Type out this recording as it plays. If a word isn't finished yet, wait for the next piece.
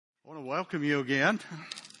welcome you again.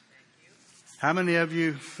 How many of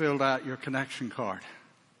you filled out your connection card?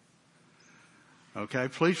 Okay,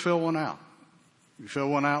 please fill one out. You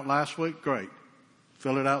filled one out last week? Great.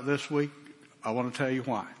 Fill it out this week. I want to tell you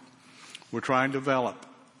why. We're trying to develop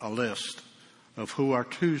a list of who our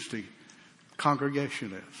Tuesday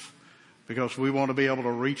congregation is, because we want to be able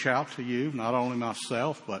to reach out to you, not only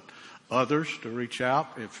myself, but others to reach out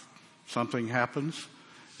if something happens.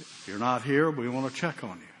 If you're not here, we want to check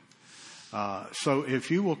on you. So if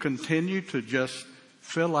you will continue to just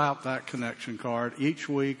fill out that connection card each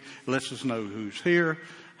week, it lets us know who's here,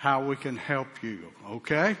 how we can help you.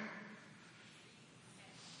 Okay?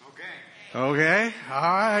 Okay? All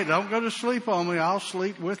right. Don't go to sleep on me. I'll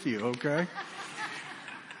sleep with you. Okay?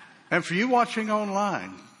 And for you watching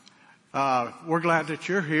online, we're glad that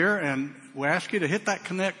you're here, and we ask you to hit that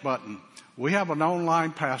connect button. We have an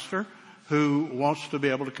online pastor who wants to be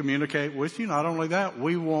able to communicate with you. Not only that,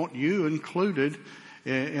 we want you included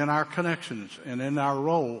in our connections and in our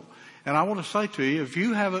role. And I want to say to you, if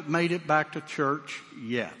you haven't made it back to church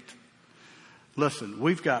yet, listen,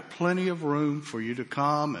 we've got plenty of room for you to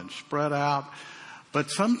come and spread out. But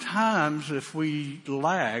sometimes if we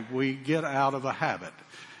lag, we get out of a habit.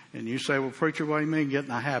 And you say, well, preacher, what do you mean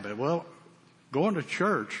getting a habit? Well, going to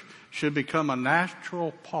church should become a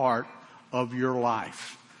natural part of your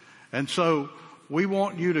life. And so we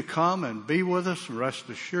want you to come and be with us. Rest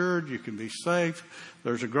assured, you can be safe.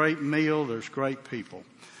 There's a great meal. There's great people.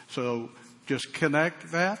 So just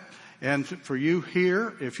connect that. And for you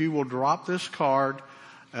here, if you will drop this card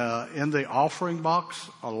in the offering box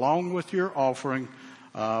along with your offering,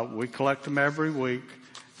 we collect them every week,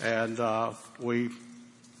 and we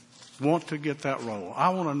want to get that roll. I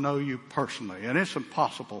want to know you personally, and it's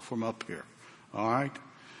impossible from up here. All right?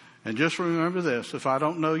 And just remember this, if I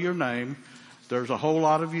don't know your name, there's a whole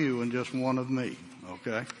lot of you and just one of me,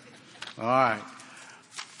 okay? All right.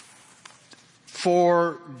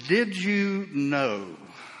 For did you know?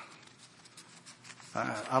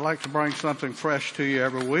 I like to bring something fresh to you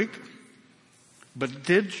every week, but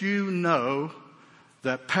did you know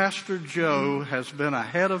that Pastor Joe has been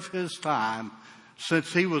ahead of his time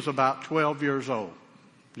since he was about 12 years old?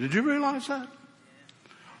 Did you realize that?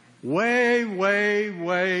 Way, way,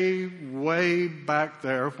 way, way back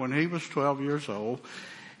there when he was 12 years old,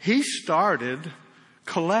 he started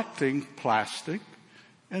collecting plastic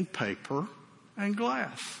and paper and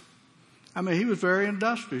glass. I mean, he was very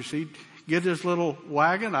industrious. He'd get his little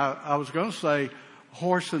wagon. I was going to say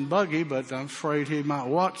horse and buggy, but I'm afraid he might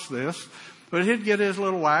watch this. But he'd get his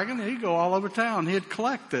little wagon and he'd go all over town. He'd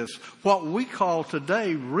collect this, what we call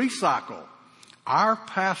today recycle. Our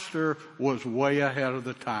pastor was way ahead of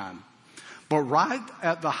the time. But right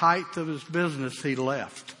at the height of his business, he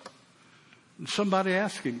left. And somebody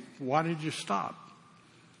asked him, why did you stop?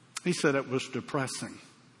 He said it was depressing.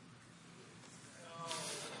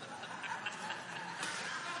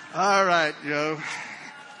 All right, Joe.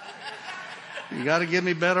 You got to give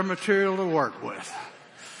me better material to work with.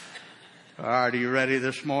 All right, are you ready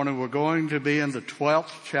this morning? We're going to be in the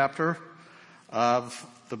 12th chapter of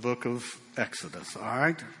the book of Exodus. All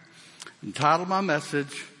right? Entitled my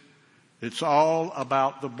message, It's All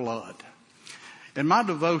About the Blood. In my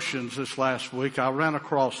devotions this last week, I ran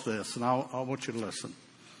across this, and I want you to listen.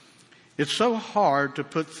 It's so hard to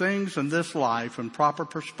put things in this life in proper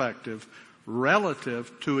perspective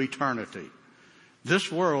relative to eternity. This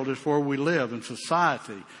world is where we live in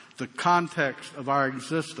society. The context of our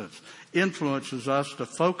existence influences us to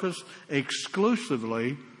focus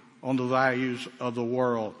exclusively on the values of the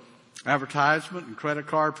world. Advertisement and credit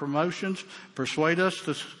card promotions persuade us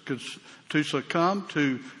to succumb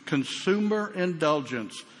to consumer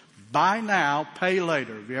indulgence. Buy now, pay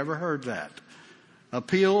later. Have you ever heard that?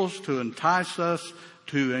 Appeals to entice us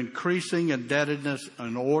to increasing indebtedness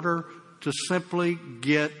in order to simply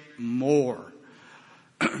get more.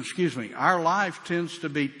 Excuse me. Our life tends to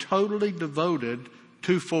be totally devoted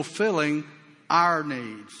to fulfilling our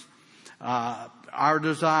needs, our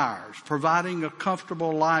desires, providing a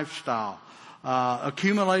comfortable lifestyle,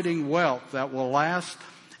 accumulating wealth that will last,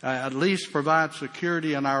 at least provide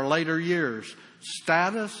security in our later years.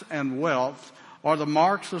 Status and wealth are the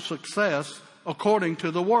marks of success according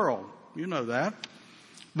to the world. You know that.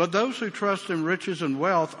 But those who trust in riches and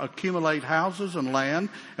wealth, accumulate houses and land,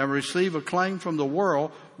 and receive acclaim from the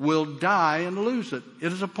world will die and lose it.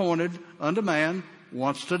 It is appointed unto man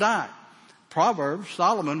once to die. Proverbs,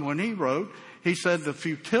 Solomon, when he wrote, he said the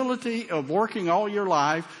futility of working all your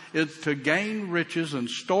life is to gain riches and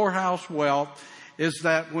storehouse wealth, is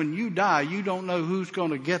that when you die, you don't know who's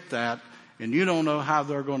going to get that, and you don't know how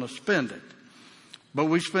they're going to spend it. But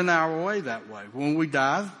we spend our way that way. When we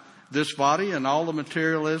die, This body and all the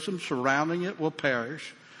materialism surrounding it will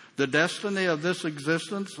perish. The destiny of this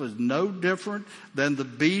existence is no different than the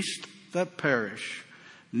beasts that perish.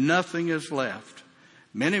 Nothing is left.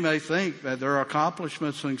 Many may think that their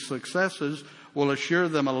accomplishments and successes will assure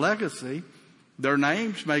them a legacy. Their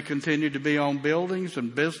names may continue to be on buildings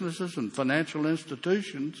and businesses and financial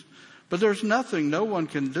institutions, but there's nothing no one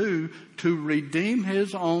can do to redeem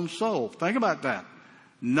his own soul. Think about that.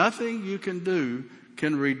 Nothing you can do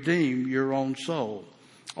can redeem your own soul.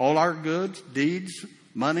 All our goods, deeds,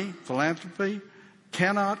 money, philanthropy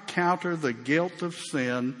cannot counter the guilt of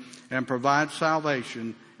sin and provide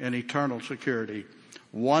salvation and eternal security.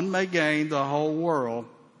 One may gain the whole world,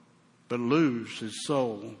 but lose his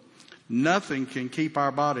soul. Nothing can keep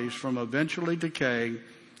our bodies from eventually decaying,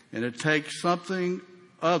 and it takes something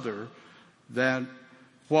other than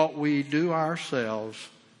what we do ourselves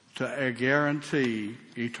to guarantee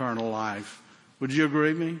eternal life. Would you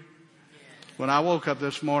agree with me? When I woke up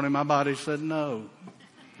this morning, my body said no.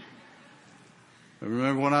 I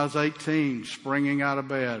remember when I was 18, springing out of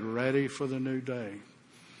bed, ready for the new day.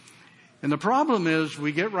 And the problem is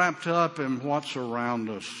we get wrapped up in what's around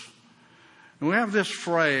us. And we have this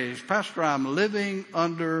phrase, Pastor, I'm living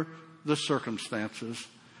under the circumstances.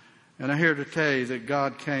 And I'm here to tell you that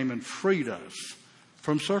God came and freed us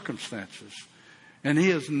from circumstances. And He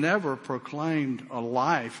has never proclaimed a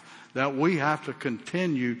life that we have to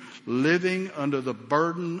continue living under the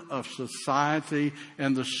burden of society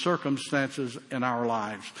and the circumstances in our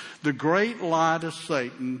lives. The great lie to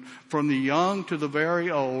Satan, from the young to the very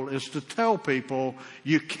old, is to tell people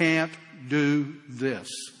you can't do this.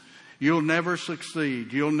 You'll never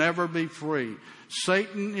succeed. You'll never be free.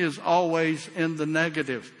 Satan is always in the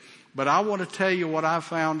negative. But I want to tell you what I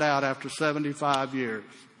found out after 75 years.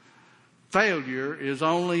 Failure is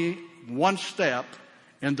only one step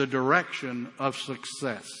in the direction of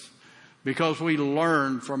success, because we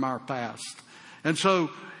learn from our past. And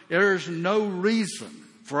so there's no reason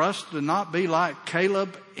for us to not be like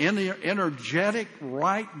Caleb, energetic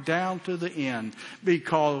right down to the end,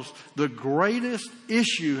 because the greatest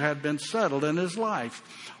issue had been settled in his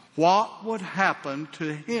life. What would happen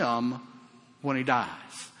to him when he dies?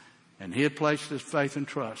 And he had placed his faith and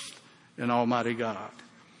trust in Almighty God.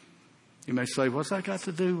 You may say, what's that got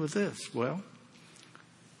to do with this? Well,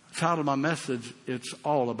 the title of my message, it's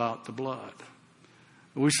all about the blood.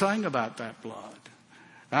 We sang about that blood.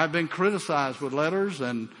 I've been criticized with letters,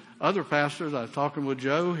 and other pastors, I was talking with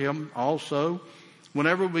Joe, him also.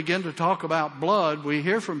 Whenever we begin to talk about blood, we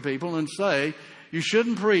hear from people and say, you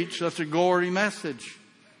shouldn't preach such a gory message.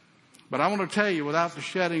 But I want to tell you, without the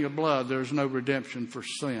shedding of blood, there's no redemption for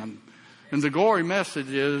sin. And the gory message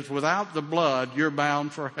is, without the blood, you're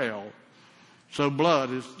bound for hell. So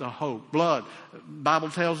blood is the hope. Blood, the Bible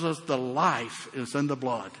tells us the life is in the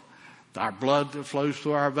blood. Our blood that flows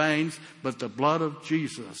through our veins, but the blood of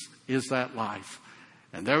Jesus is that life.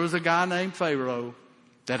 And there was a guy named Pharaoh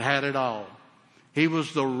that had it all. He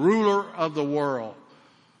was the ruler of the world.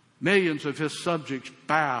 Millions of his subjects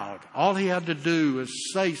bowed. All he had to do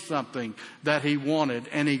is say something that he wanted,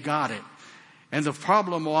 and he got it. And the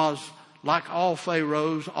problem was, like all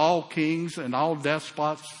pharaohs, all kings, and all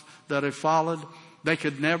despots that have followed, they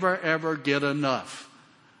could never ever get enough.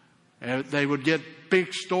 And they would get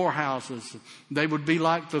big storehouses. They would be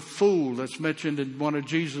like the fool that's mentioned in one of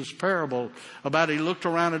Jesus' parables about he looked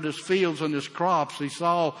around at his fields and his crops. He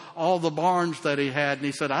saw all the barns that he had, and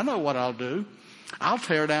he said, I know what I'll do. I'll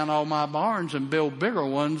tear down all my barns and build bigger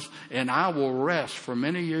ones, and I will rest for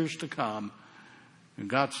many years to come. And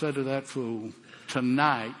God said to that fool,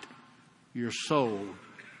 tonight your soul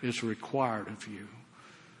is required of you.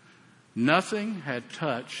 Nothing had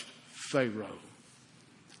touched Pharaoh.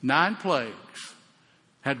 9 plagues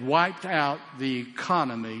had wiped out the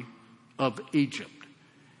economy of Egypt.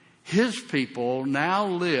 His people now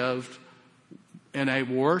lived in a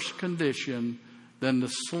worse condition than the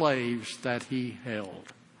slaves that he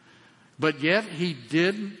held. But yet he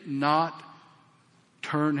did not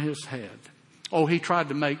turn his head. Oh, he tried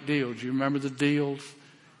to make deals. You remember the deals?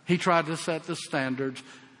 He tried to set the standards.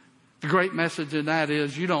 The great message in that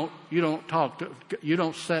is you don't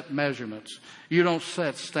set measurements. You don't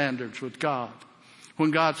set standards with God. When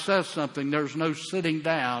God says something, there's no sitting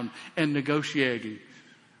down and negotiating.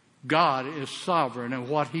 God is sovereign, and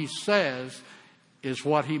what He says is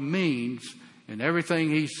what He means, and everything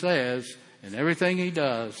He says and everything He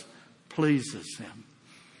does pleases Him.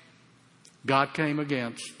 God came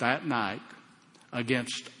against that night,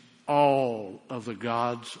 against all of the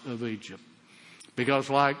gods of Egypt. Because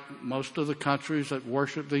like most of the countries that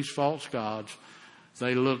worship these false gods,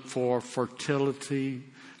 they look for fertility,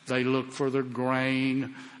 they look for their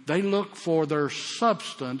grain, They looked for their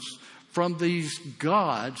substance from these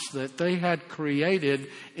gods that they had created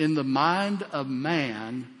in the mind of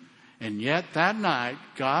man. And yet that night,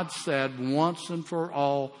 God said once and for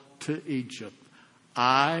all to Egypt,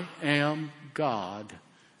 I am God,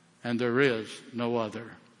 and there is no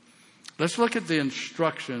other. Let's look at the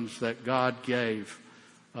instructions that God gave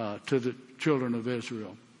to the children of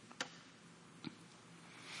Israel.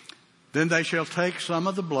 Then they shall take some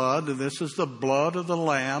of the blood, and this is the blood of the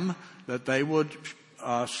lamb that they would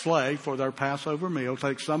slay for their Passover meal.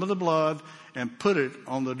 Take some of the blood and put it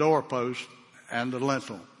on the doorpost and the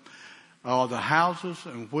lintel, or the houses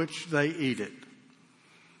in which they eat it.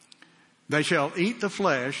 They shall eat the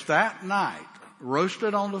flesh that night,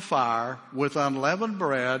 roasted on the fire with unleavened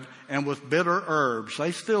bread and with bitter herbs.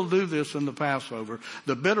 They still do this in the Passover.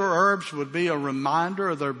 The bitter herbs would be a reminder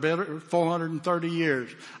of their bitter 430 years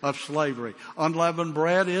of slavery. Unleavened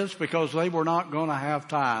bread is because they were not going to have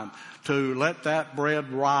time to let that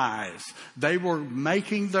bread rise. They were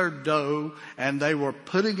making their dough and they were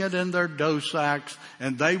putting it in their dough sacks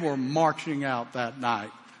and they were marching out that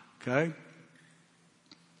night. Okay?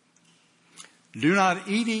 Do not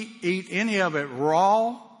eat any of it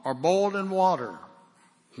raw or boiled in water.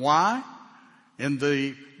 Why? In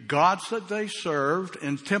the gods that they served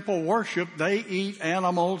in temple worship, they eat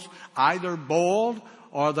animals either boiled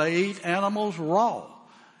or they eat animals raw.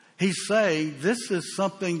 He's saying this is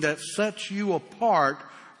something that sets you apart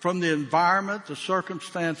from the environment, the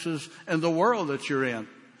circumstances, and the world that you're in.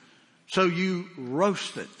 So you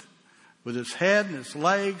roast it with its head and its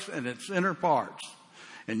legs and its inner parts.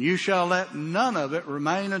 And you shall let none of it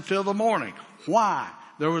remain until the morning. Why?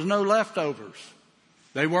 There was no leftovers.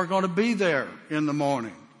 They weren't going to be there in the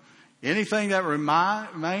morning. Anything that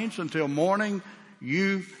remains until morning,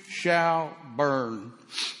 you shall burn.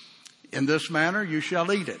 In this manner, you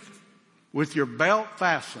shall eat it with your belt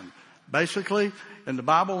fastened. Basically, in the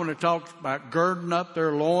Bible, when it talks about girding up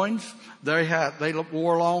their loins, they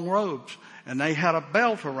wore long robes. And they had a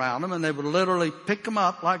belt around them, and they would literally pick them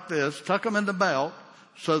up like this, tuck them in the belt,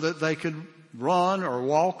 so that they could run or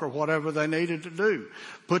walk or whatever they needed to do.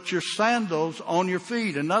 Put your sandals on your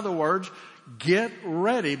feet. In other words, get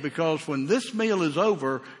ready, because when this meal is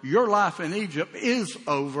over, your life in Egypt is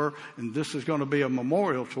over, and this is going to be a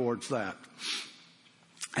memorial towards that.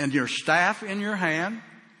 And your staff in your hand,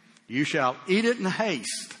 you shall eat it in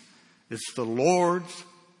haste. It's the Lord's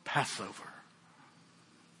Passover.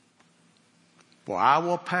 For I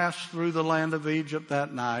will pass through the land of Egypt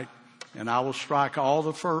that night, and I will strike all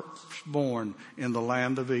the firstborn in the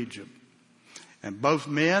land of Egypt. And both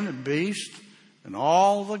men and beasts and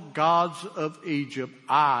all the gods of Egypt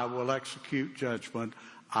I will execute judgment.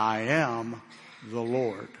 I am the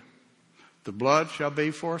Lord. The blood shall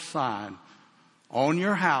be for a sign on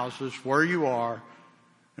your houses where you are.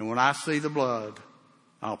 And when I see the blood,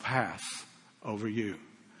 I'll pass over you.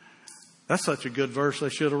 That's such a good verse, they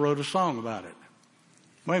should have wrote a song about it.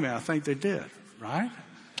 Wait a minute, I think they did, right?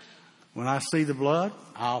 When I see the blood,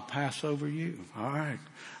 I'll pass over you. All right.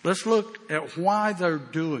 Let's look at why they're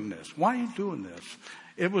doing this. Why are you doing this?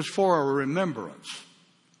 It was for a remembrance.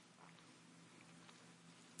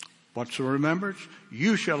 What's the remembrance?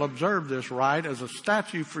 You shall observe this rite as a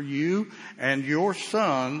statute for you and your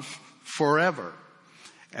sons forever.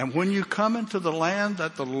 And when you come into the land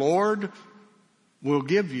that the Lord will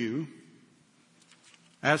give you,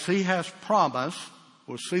 as he has promised,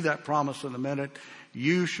 we'll see that promise in a minute,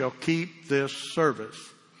 you shall keep this service.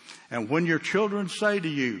 And when your children say to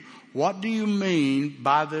you, what do you mean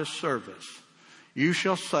by this service? You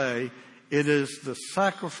shall say, it is the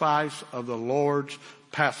sacrifice of the Lord's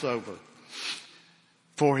Passover.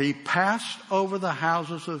 For he passed over the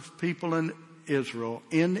houses of people in Israel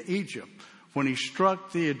in Egypt when he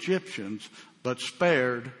struck the Egyptians, but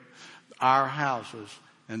spared our houses.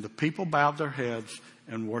 And the people bowed their heads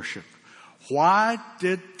and worshiped. Why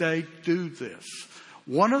did they do this?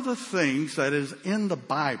 One of the things that is in the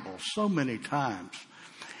Bible so many times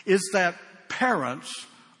is that parents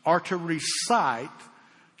are to recite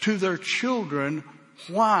to their children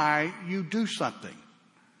why you do something.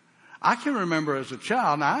 I can remember as a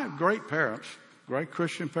child, now I have great parents, great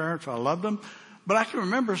Christian parents, I love them, but I can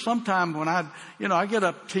remember sometime when I get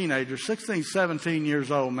up teenager, 16, 17 years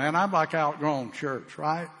old, man, I'm like outgrown church,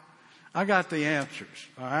 right? I got the answers,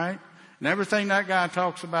 all right? And everything that guy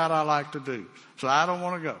talks about, I like to do. So I don't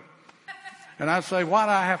want to go. And I'd say, why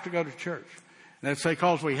do I have to go to church? And they'd say,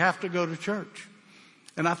 because we have to go to church.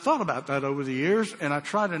 And I thought about that over the years, and I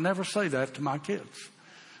try to never say that to my kids.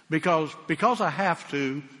 Because I have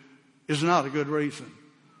to is not a good reason.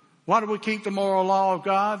 Why do we keep the moral law of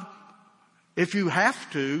God? If you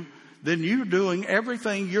have to, then you're doing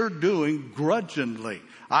everything you're doing grudgingly.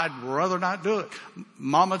 I'd rather not do it.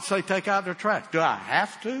 Mom would say, take out the trash. Do I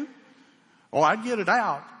have to? Oh, I'd get it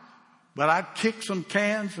out, but I'd kick some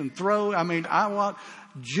cans and throw. I want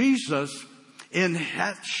Jesus, in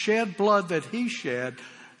that shed blood that he shed,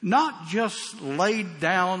 not just laid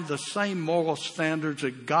down the same moral standards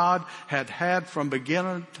that God had from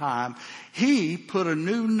beginning of time. He put a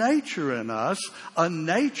new nature in us, a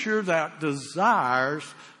nature that desires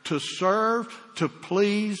to serve, to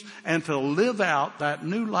please, and to live out that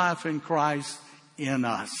new life in Christ in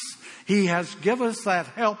us. He has given us that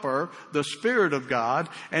helper, the Spirit of God,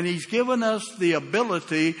 and he's given us the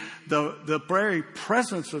ability, the very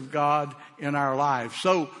presence of God in our lives.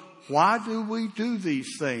 So why do we do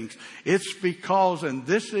these things? It's because in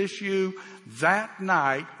this issue, that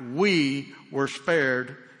night, we were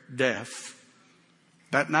spared death.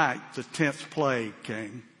 That night, the 10th plague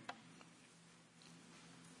came.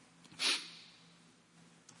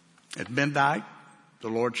 At midnight, the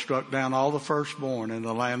Lord struck down all the firstborn in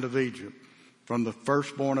the land of Egypt, from the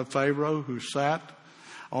firstborn of Pharaoh who sat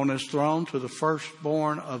on his throne to the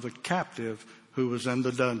firstborn of the captive who was in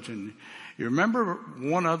the dungeon. You remember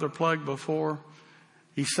one other plague before?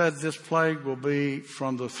 He said this plague will be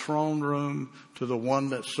from the throne room to the one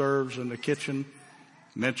that serves in the kitchen.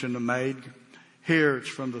 Mentioned the maid. Here it's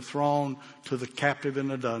from the throne to the captive in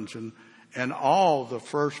the dungeon, and all the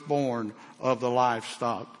firstborn of the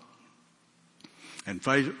livestock. And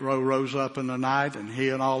Pharaoh rose up in the night, and he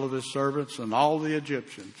and all of his servants and all the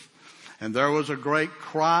Egyptians. And there was a great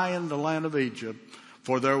cry in the land of Egypt,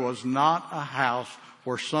 for there was not a house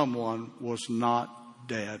where someone was not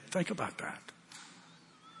dead. Think about that.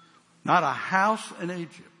 Not a house in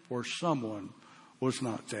Egypt where someone was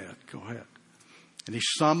not dead. Go ahead. And he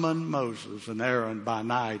summoned Moses and Aaron by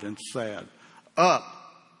night and said, up,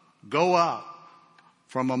 go up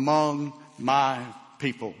from among my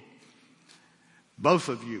people. Both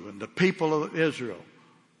of you and the people of Israel,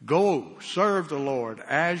 go serve the Lord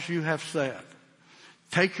as you have said.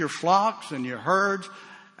 Take your flocks and your herds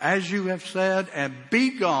as you have said, and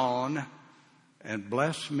be gone and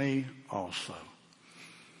bless me also.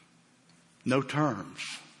 No terms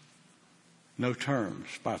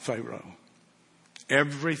by Pharaoh.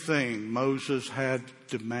 Everything Moses had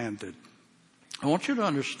demanded. I want you to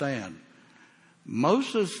understand,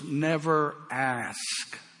 Moses never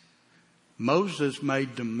asked. Moses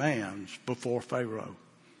made demands before Pharaoh.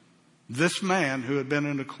 This man who had been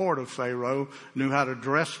in the court of Pharaoh knew how to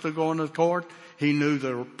dress to go into the court. He knew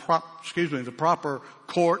the proper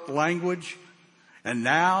court language. And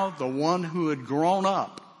now the one who had grown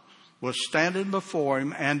up was standing before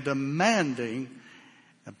him and demanding,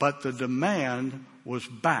 but the demand was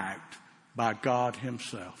backed by God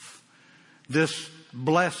himself. This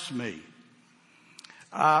bless me.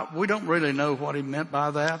 We don't really know what he meant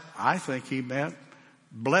by that. I think he meant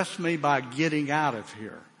bless me by getting out of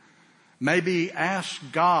here. Maybe ask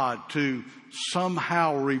God to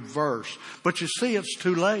somehow reverse. But you see, it's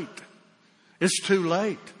too late. It's too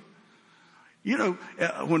late. You know,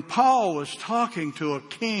 when Paul was talking to a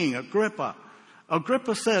king, Agrippa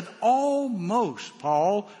said, almost,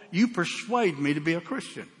 Paul, you persuade me to be a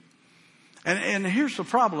Christian. And here's the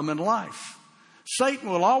problem in life.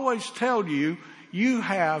 Satan will always tell you, you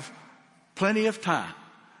have plenty of time.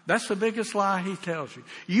 That's the biggest lie he tells you.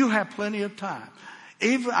 You have plenty of time.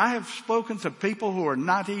 Even I have spoken to people who are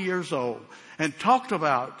 90 years old and talked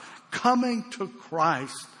about coming to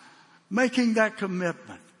Christ, making that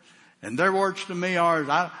commitment. And their words to me are,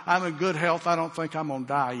 I'm in good health. I don't think I'm going to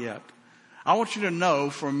die yet. I want you to know,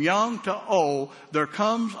 from young to old, there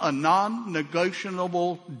comes a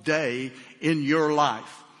non-negotiable day in your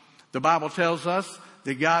life. The Bible tells us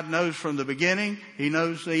that God knows from the beginning. He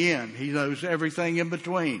knows the end. He knows everything in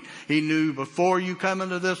between. He knew before you come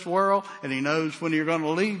into this world, and he knows when you're going to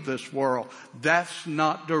leave this world. That's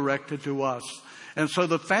not directed to us. And so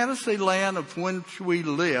the fantasy land of which we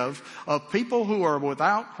live, of people who are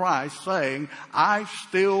without Christ saying, I've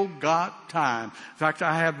still got time. In fact,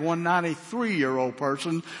 I had one 93-year-old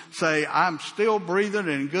person say, I'm still breathing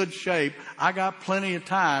in good shape. I got plenty of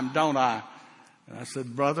time, don't I? And I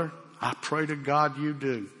said, brother, I pray to God you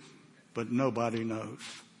do, but nobody knows.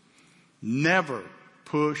 Never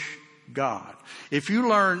push God. If you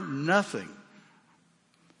learn nothing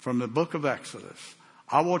from the book of Exodus,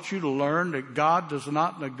 I want you to learn that God does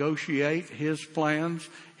not negotiate his plans,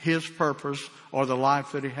 his purpose, or the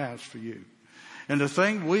life that he has for you. And the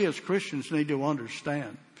thing we as Christians need to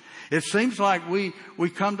understand It seems like we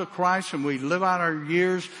come to Christ and we live out our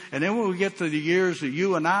years, and then when we get to the years that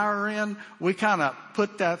you and I are in, we kind of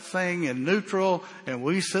put that thing in neutral, and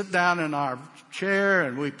we sit down in our chair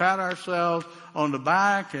and we pat ourselves on the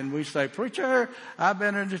back and we say, "Preacher, I've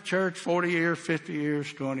been in the church 40 years, 50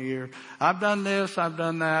 years, 20 years. I've done this, I've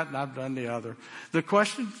done that, and I've done the other." The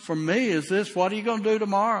question for me is this: what are you going to do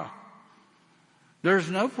tomorrow? There's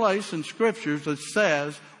no place in Scriptures that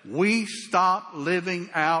says we stop living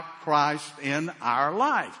out Christ in our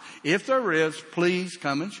life. If there is, please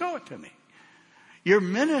come and show it to me. Your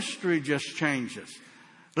ministry just changes.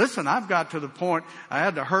 Listen, I've got to the point, I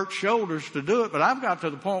had to hurt shoulders to do it, but I've got to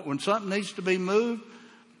the point when something needs to be moved,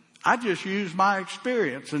 I just use my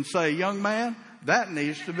experience and say, "Young man, that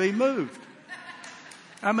needs to be moved."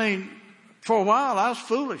 I mean, for a while I was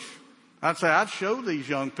foolish. I'd say, I'd show these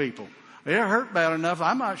young people. It hurt bad enough.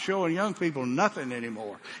 I'm not showing young people nothing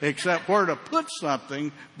anymore except where to put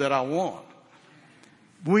something that I want.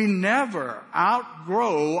 We never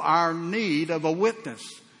outgrow our need of a witness.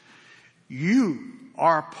 You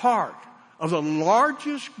are part of the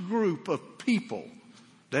largest group of people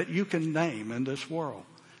that you can name in this world.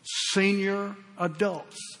 Senior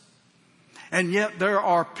adults. And yet there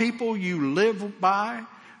are people you live by,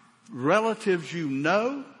 relatives you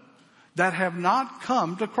know, that have not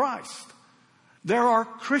come to Christ. There are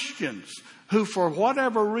Christians who, for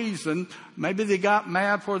whatever reason, maybe they got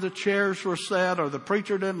mad where the chairs were set, or the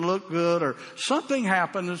preacher didn't look good, or something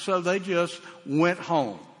happened, and so they just went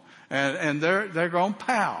home. And they're going to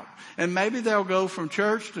pout. And maybe they'll go from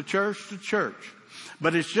church to church to church.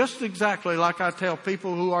 But it's just exactly like I tell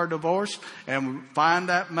people who are divorced and find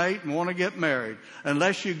that mate and want to get married.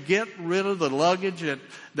 Unless you get rid of the luggage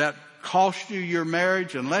that cost you your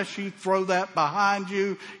marriage, unless you throw that behind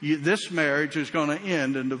you, this marriage is going to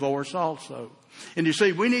end in divorce also. And you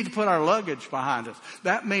see, we need to put our luggage behind us.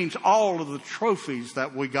 That means all of the trophies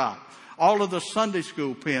that we got, all of the Sunday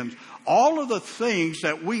school pins, all of the things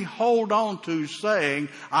that we hold on to saying,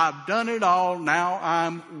 "I've done it all, now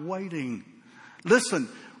I'm waiting." Listen,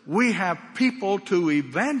 we have people to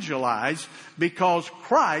evangelize because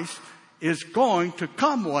Christ is going to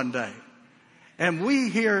come one day. And we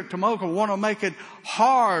here at Tomoka want to make it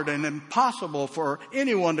hard and impossible for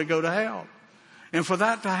anyone to go to hell. And for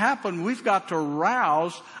that to happen, we've got to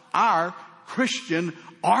rouse our Christian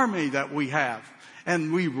army that we have.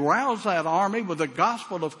 And we rouse that army with the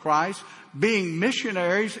gospel of Christ, being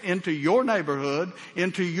missionaries into your neighborhood,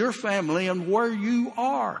 into your family, and where you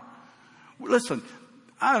are. Listen,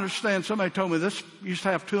 I understand somebody told me this used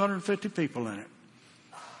to have 250 people in it.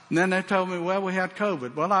 And then they told me, well, we had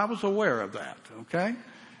COVID. Well, I was aware of that, okay?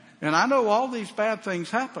 And I know all these bad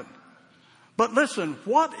things happen. But listen,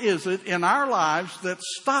 what is it in our lives that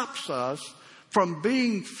stops us from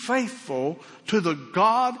being faithful to the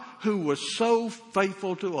God who was so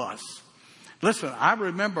faithful to us? Listen, I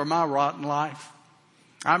remember my rotten life.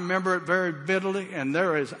 I remember it very bitterly, and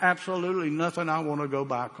there is absolutely nothing I want to go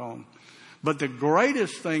back on. But the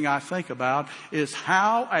greatest thing I think about is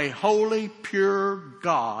how a holy, pure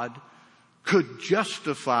God could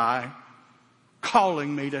justify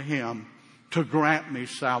calling me to Him to grant me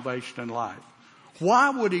salvation and life. Why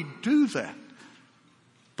would He do that?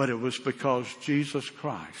 But it was because Jesus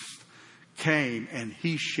Christ came and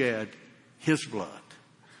He shed His blood.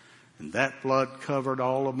 And that blood covered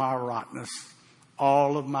all of my rottenness,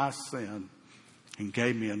 all of my sin, and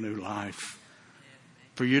gave me a new life.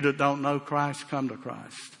 For you that don't know Christ, come to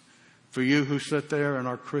Christ. For you who sit there and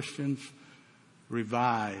are Christians,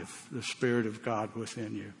 revive the Spirit of God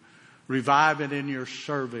within you. Revive it in your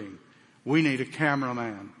serving. We need a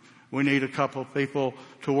cameraman. We need a couple of people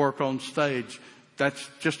to work on stage. That's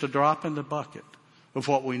just a drop in the bucket of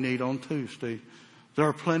what we need on Tuesday. There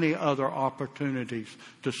are plenty other opportunities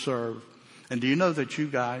to serve. And do you know that you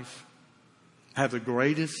guys have the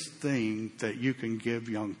greatest thing that you can give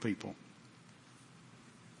young people?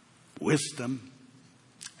 Wisdom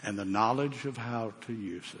and the knowledge of how to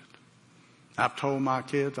use it. I've told my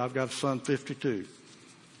kids, I've got a son 52,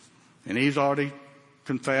 and he's already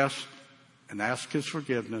confessed and asked his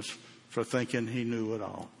forgiveness for thinking he knew it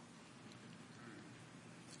all.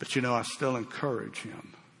 But you know, I still encourage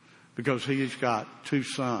him because he's got 2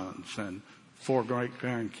 sons and 4 great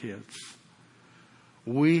grandkids.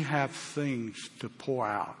 We have things to pour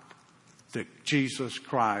out that Jesus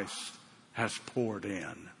Christ has poured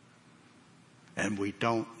in. And we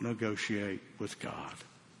don't negotiate with God.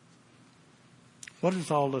 What is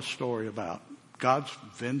all this story about? God's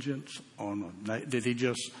vengeance on them. Did He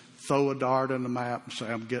just throw a dart in the map and say,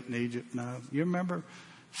 "I'm getting Egypt"? No. You remember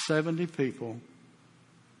 70 people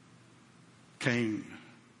came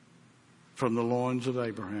from the loins of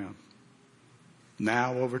Abraham.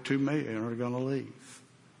 Now over 2 million are going to leave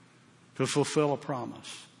to fulfill a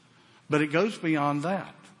promise. But it goes beyond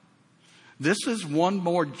that. This is one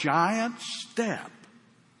more giant step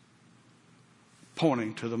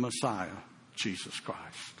pointing to the Messiah, Jesus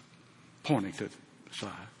Christ. Pointing to the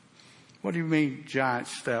Messiah. What do you mean, giant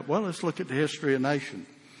step? Well, let's look at the history of nation.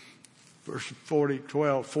 Verse 40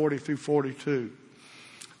 through 42.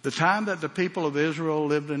 The time that the people of Israel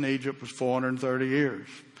lived in Egypt was 430 years.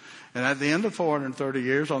 And at the end of 430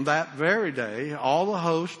 years, on that very day, all the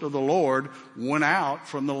host of the Lord went out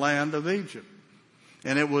from the land of Egypt.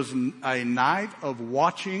 And it was a night of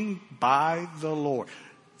watching by the Lord.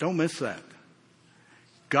 Don't miss that.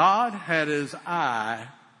 God had his eye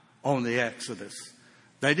on the Exodus.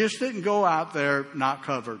 They just didn't go out there not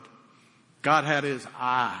covered. God had his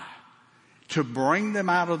eye to bring them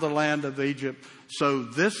out of the land of Egypt. So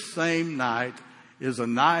this same night is a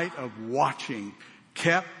night of watching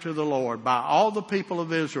kept to the Lord by all the people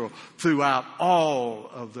of Israel throughout all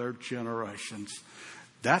of their generations.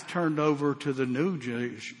 That turned over to the new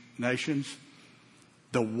Jewish nations,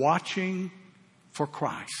 the watching for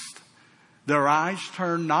Christ. Their eyes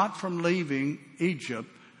turned not from leaving Egypt,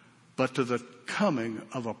 but to the coming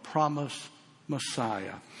of a promised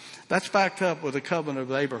Messiah. That's backed up with the covenant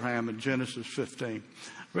of Abraham in Genesis 15.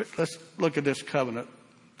 Let's look at this covenant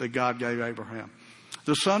that God gave Abraham.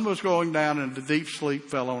 The sun was going down and the deep sleep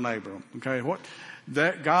fell on Abram. Okay,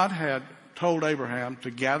 that God had told Abraham to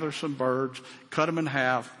gather some birds, cut them in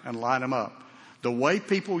half, and line them up. The way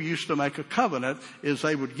people used to make a covenant is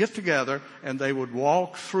they would get together and they would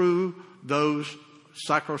walk through those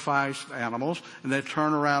sacrificed animals, and they'd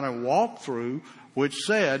turn around and walk through, which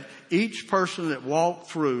said each person that walked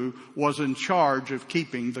through was in charge of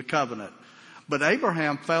keeping the covenant. But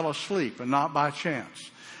Abraham fell asleep, and not by chance,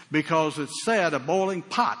 because it said a boiling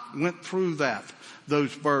pot went through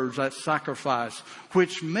those birds, that sacrifice,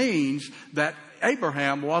 which means that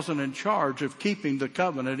Abraham wasn't in charge of keeping the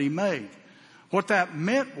covenant he made. What that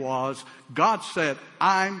meant was God said,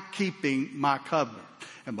 I'm keeping my covenant.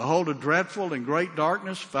 And behold, a dreadful and great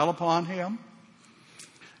darkness fell upon him.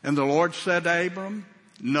 And the Lord said to Abram,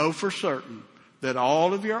 know for certain that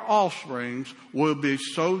all of your offsprings will be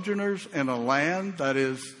sojourners in a land that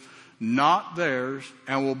is not theirs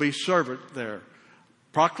and will be servant there.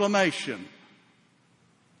 Proclamation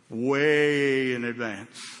way in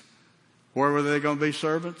advance. Where were they going to be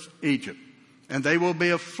servants? Egypt. And they will be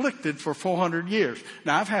afflicted for 400 years.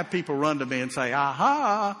 Now, I've had people run to me and say,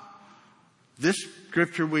 aha, this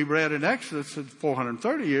scripture we read in Exodus said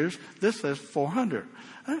 430 years. This says 400.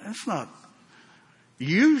 That's not.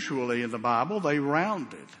 Usually in the Bible, they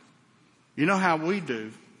round it. You know how we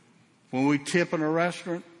do. When we tip in a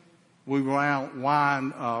restaurant, we round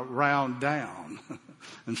down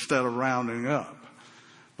instead of rounding up.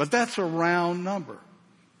 But that's a round number.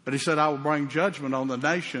 But he said, I will bring judgment on the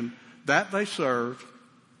nation that they serve,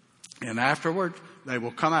 and afterward they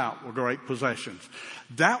will come out with great possessions.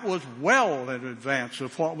 That was well in advance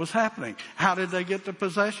of what was happening. How did they get the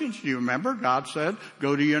possessions? You remember God said,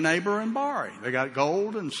 go to your neighbor and borrow. They got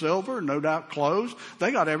gold and silver, no doubt clothes.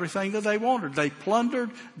 They got everything that they wanted. They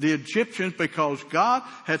plundered the Egyptians because God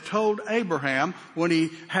had told Abraham when he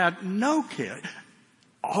had no kid,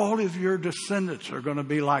 all of your descendants are going to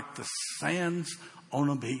be like the sands on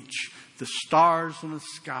a beach, the stars in the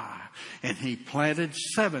sky. And he planted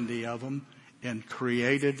 70 of them and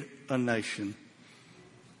created a nation.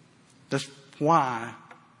 That's why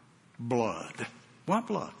blood. Why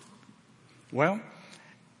blood? Well,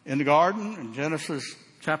 in the garden, in Genesis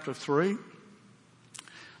chapter 3,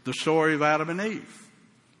 the story of Adam and Eve.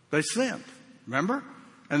 They sinned, remember?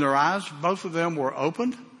 And their eyes, both of them, were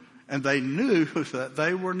opened, and they knew that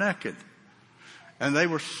they were naked. And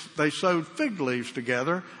they sewed fig leaves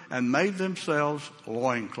together and made themselves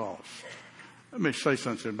loincloths. Let me say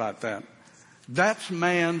something about that. That's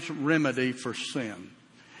man's remedy for sin.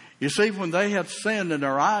 You see, when they had sinned and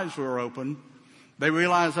their eyes were opened, they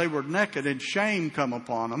realized they were naked and shame come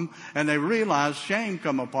upon them. And they realized shame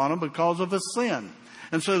come upon them because of a sin.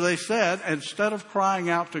 And so they said, instead of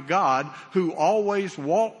crying out to God, who always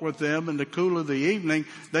walked with them in the cool of the evening,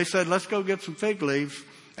 they said, let's go get some fig leaves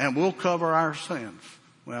and we'll cover our sins.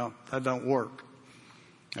 Well, that don't work.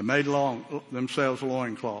 They made themselves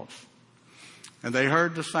loincloths. And they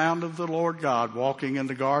heard the sound of the Lord God walking in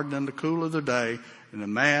the garden in the cool of the day, and the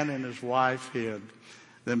man and his wife hid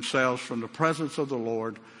themselves from the presence of the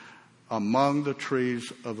Lord among the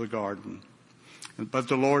trees of the garden. But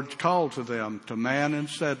the Lord called to them, to man, and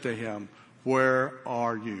said to him, where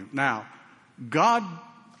are you? Now, God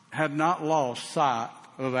had not lost sight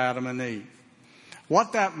of Adam and Eve.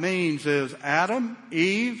 What that means is, Adam,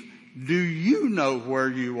 Eve, do you know where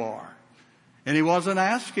you are? And he wasn't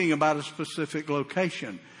asking about a specific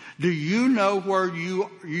location. Do you know where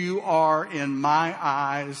you are in my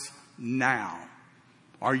eyes now?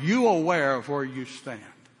 Are you aware of where you stand?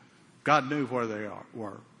 God knew where they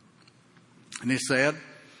were. And they said,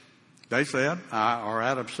 Adam said,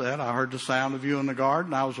 I heard the sound of you in the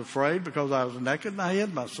garden. I was afraid because I was naked and I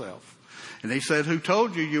hid myself. And he said, who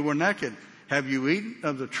told you you were naked? Have you eaten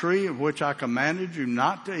of the tree of which I commanded you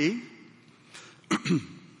not to eat?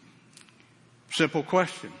 Simple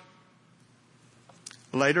question.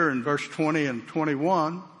 Later in verse 20 and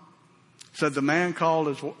 21, said the man called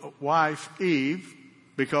his wife Eve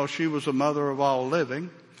because she was the mother of all living.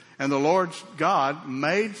 And the Lord God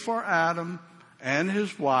made for Adam and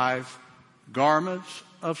his wife garments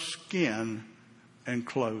of skin and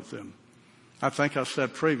clothed them. I think I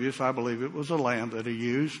said previous, I believe it was a lamb that he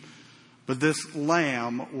used. But this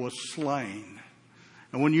lamb was slain.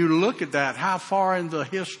 And when you look at that, how far in the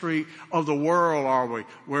history of the world are we?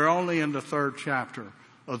 We're only in the 3rd chapter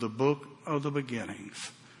of the book of the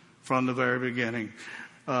beginnings, from the very beginning.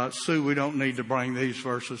 Sue, we don't need to bring these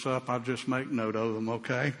verses up. I'll just make note of them,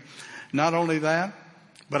 okay? Not only that,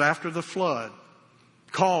 but after the flood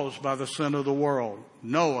caused by the sin of the world,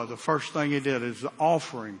 Noah, the first thing he did is the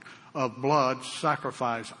offering of blood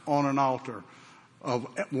sacrifice on an altar of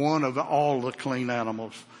one of all the clean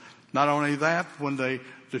animals. Not only that, when the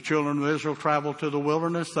children of Israel traveled to the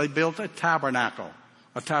wilderness, they built a tabernacle.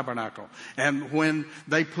 And when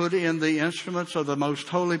they put in the instruments of the most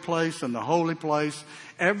holy place and the holy place,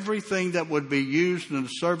 everything that would be used in the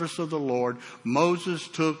service of the Lord, Moses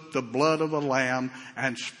took the blood of a lamb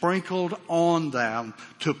and sprinkled on them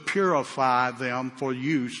to purify them for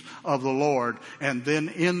use of the Lord. And then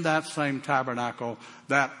in that same tabernacle,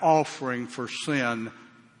 that offering for sin,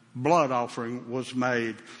 blood offering, was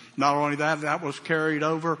made. Not only that, that was carried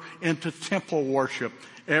over into temple worship.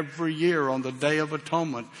 Every year on the Day of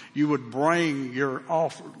Atonement, you would bring your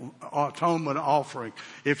atonement offering.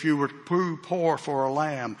 If you were too poor for a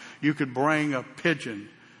lamb, you could bring a pigeon.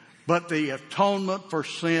 But the atonement for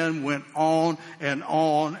sin went on and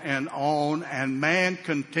on and on, and man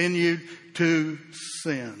continued to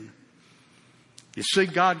sin. You see,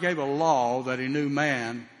 God gave a law that he knew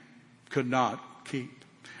man could not keep.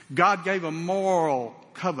 God gave a moral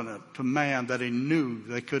covenant to man that he knew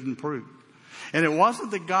they couldn't prove. And it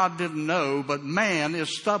wasn't that God didn't know, but man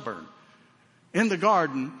is stubborn. In the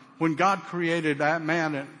garden, when God created that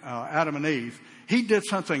man, Adam and Eve, he did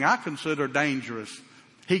something I consider dangerous.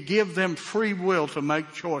 He gave them free will to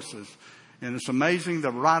make choices. And it's amazing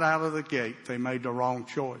that right out of the gate, they made the wrong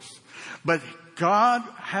choice. But God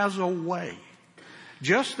has a way.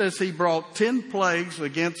 Just as he brought 10 plagues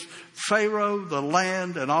against Pharaoh, the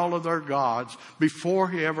land, and all of their gods before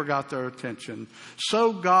he ever got their attention,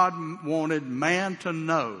 so God wanted man to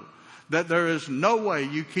know that there is no way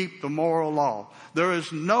you keep the moral law. There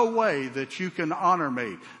is no way that you can honor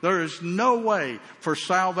me. There is no way for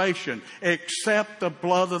salvation except the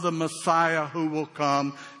blood of the Messiah who will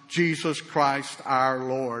come, Jesus Christ our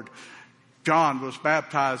Lord. John was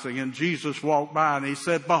baptizing and Jesus walked by and he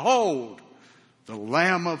said, "Behold, the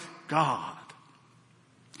Lamb of God."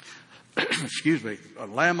 Excuse me, a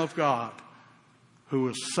Lamb of God who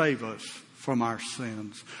will save us from our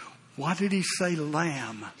sins. Why did he say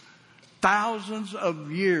lamb? Thousands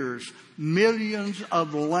of years, millions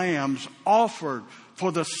of lambs offered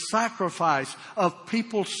for the sacrifice of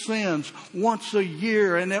people's sins once a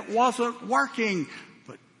year, and it wasn't working.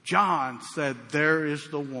 But John said, there is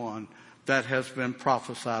the one that has been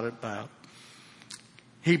prophesied about.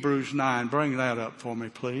 Hebrews 9. Bring that up for me,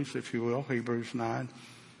 please, if you will. Hebrews 9.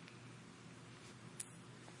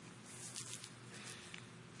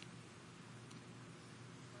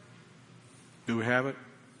 Do we have it?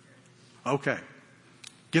 Okay.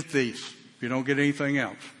 Get these if you don't get anything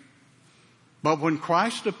else. But when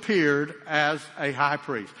Christ appeared as a high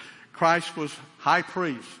priest, Christ was high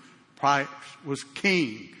priest, Christ was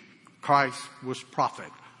king, Christ was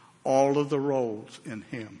prophet. All of the roles in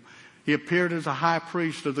him. He appeared as a high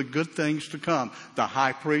priest of the good things to come. The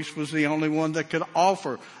high priest was the only one that could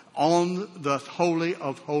offer on the Holy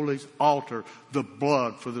of Holies altar the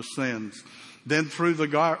blood for the sins. Then through the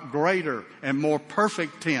greater and more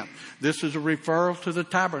perfect tent. This is a referral to the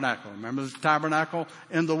tabernacle. Remember the tabernacle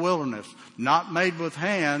in the wilderness. Not made with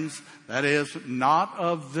hands. That is, not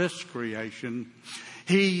of this creation.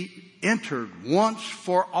 He entered once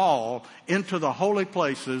for all into the holy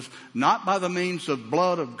places, not by the means of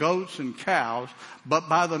blood of goats and cows, but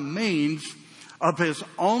by the means of his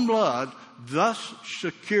own blood, thus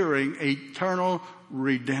securing eternal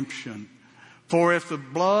redemption. For if the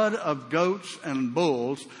blood of goats and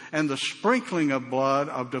bulls and the sprinkling of blood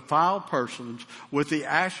of defiled persons with the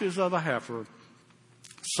ashes of a heifer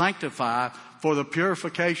sanctify for the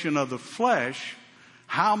purification of the flesh,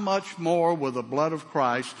 how much more will the blood of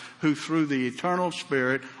Christ, who through the eternal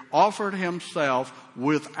Spirit offered himself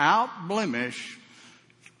without blemish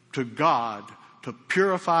to God, to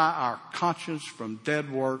purify our conscience from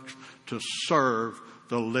dead works, to serve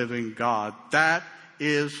the living God. That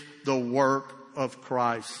is the work of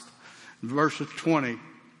Christ. In verses 20,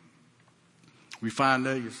 we find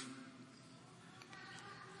these.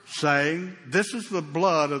 Saying, this is the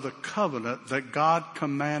blood of the covenant that God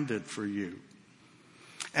commanded for you.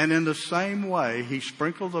 And in the same way, he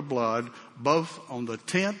sprinkled the blood both on the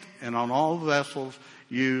tent and on all vessels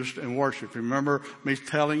used in worship. Remember me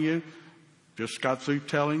telling you, just got through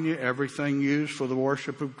telling you, everything used for the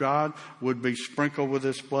worship of God would be sprinkled with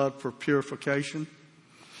this blood for purification.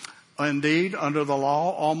 Indeed, under the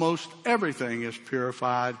law, almost everything is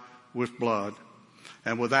purified with blood.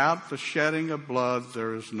 And without the shedding of blood,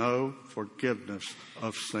 there is no forgiveness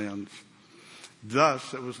of sins.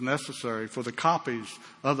 Thus, it was necessary for the copies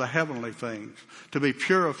of the heavenly things to be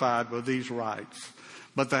purified with these rites,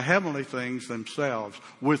 but the heavenly things themselves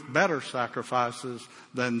with better sacrifices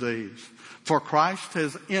than these. For Christ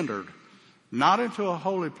has entered, not into a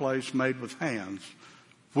holy place made with hands,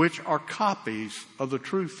 which are copies of the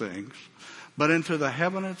true things, but into the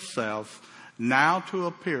heaven itself, now to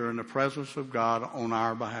appear in the presence of God on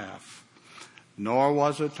our behalf. Nor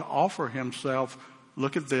was it to offer himself,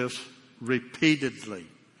 look at this, repeatedly,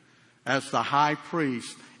 as the high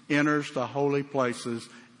priest enters the holy places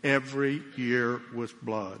every year with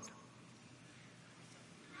blood.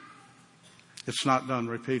 It's not done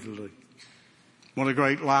repeatedly. One of the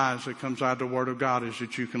great lies that comes out of the Word of God is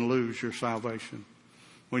that you can lose your salvation.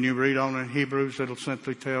 When you read on in Hebrews, it'll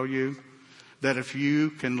simply tell you that if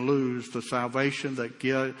you can lose the salvation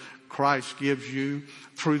that Christ gives you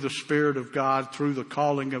through the Spirit of God, through the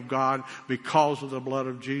calling of God, because of the blood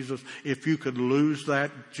of Jesus, if you could lose that,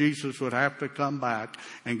 Jesus would have to come back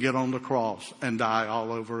and get on the cross and die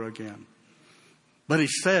all over again. But he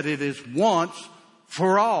said it is once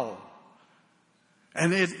for all.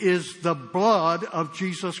 And it is the blood of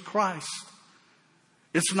Jesus Christ.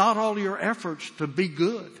 It's not all your efforts to be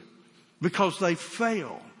good, because they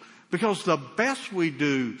fail. Because the best we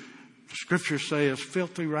do, Scripture says,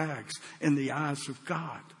 filthy rags in the eyes of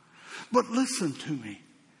God. But listen to me.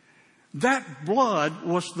 That blood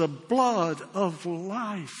was the blood of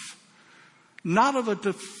life. Not of a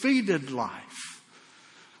defeated life.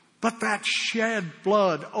 But that shed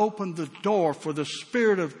blood opened the door for the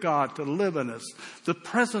Spirit of God to live in us, the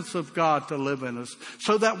presence of God to live in us,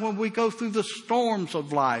 so that when we go through the storms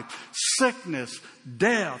of life, sickness,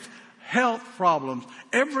 death, health problems,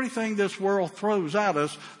 everything this world throws at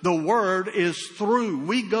us, the Word is through.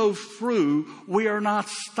 We go through. We are not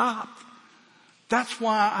stopped. That's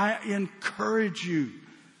why I encourage you.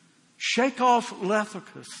 Shake off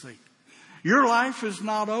lethargy. Your life is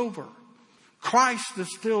not over. Christ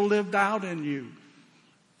is still lived out in you.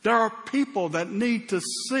 There are people that need to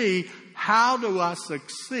see, how do I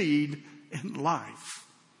succeed in life?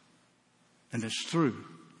 And it's through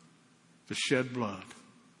the shed blood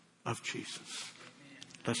of Jesus.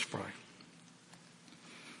 Let's pray.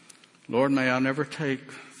 Lord, may I never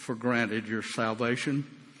take for granted your salvation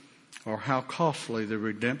or how costly the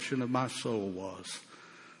redemption of my soul was.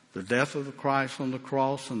 The death of the Christ on the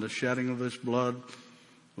cross and the shedding of his blood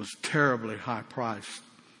was terribly high priced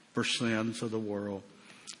for sins of the world.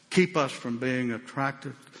 Keep us from being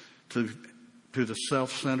attracted to the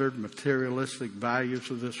self-centered, materialistic values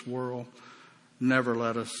of this world. Never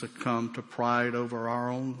let us succumb to pride over our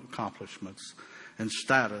own accomplishments and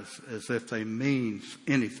status as if they mean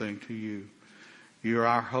anything to you. You are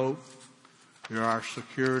our hope. You are our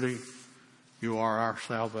security. You are our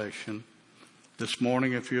salvation. This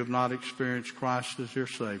morning, if you have not experienced Christ as your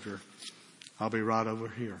Savior, I'll be right over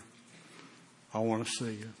here. I want to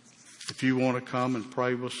see you. If you want to come and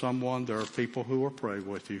pray with someone, there are people who will pray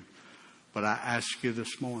with you. But I ask you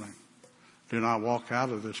this morning, do not walk out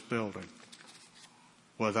of this building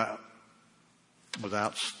without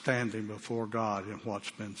standing before God in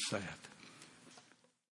what's been said.